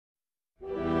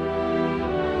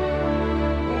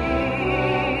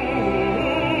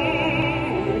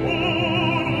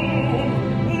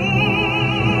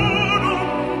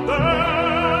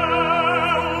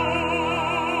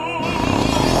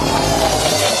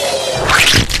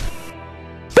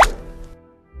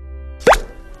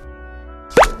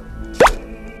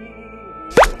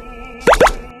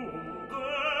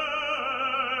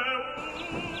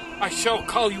shall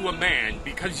call you a man,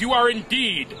 because you are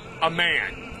indeed a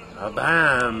man.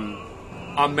 Abam.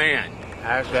 A man.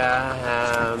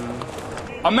 Agam.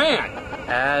 A man.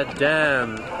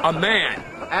 Adam. A man.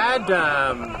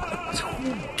 Adam.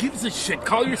 Who gives a shit?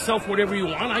 Call yourself whatever you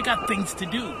want. I got things to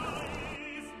do.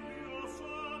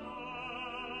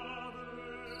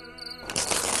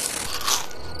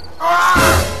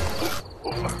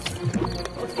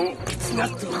 It's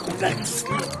nothing. That's...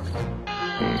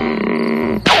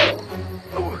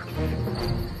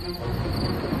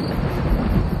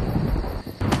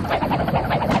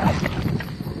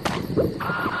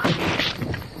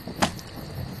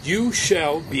 You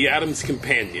shall be Adam's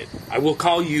companion. I will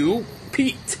call you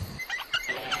Pete.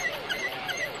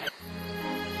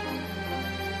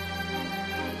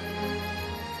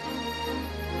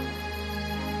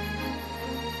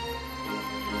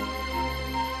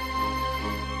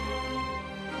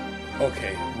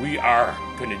 Okay, we are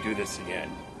going to do this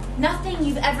again. Nothing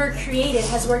you've ever created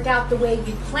has worked out the way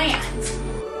you planned.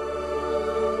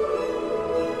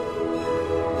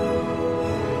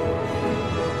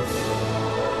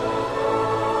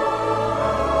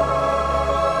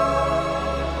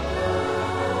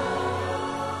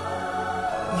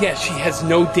 Yeah, she has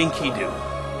no dinky-do.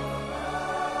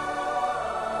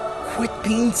 Quit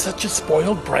being such a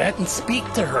spoiled brat and speak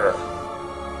to her.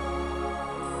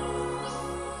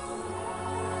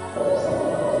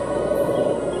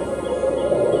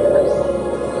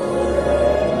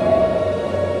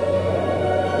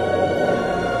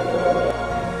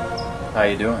 How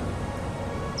you doing?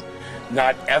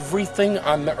 Not everything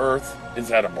on the earth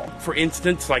is edible. For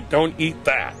instance, like, don't eat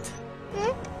that.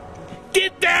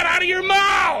 Get that out of your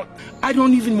mouth! I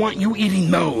don't even want you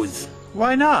eating those.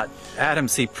 Why not? Adam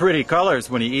see pretty colors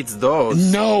when he eats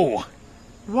those. No.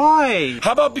 Why?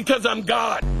 How about because I'm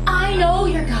God? I know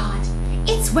you're God.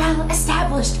 It's well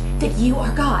established that you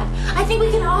are God. I think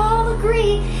we can all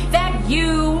agree that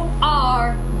you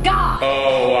are God.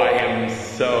 Oh, I am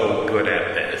so good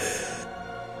at this.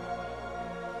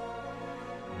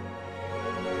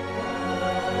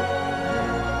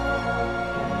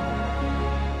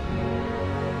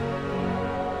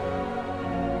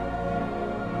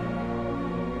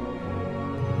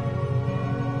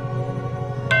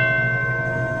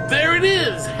 There it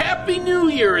is! Happy New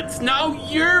Year! It's now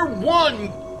year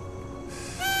 1,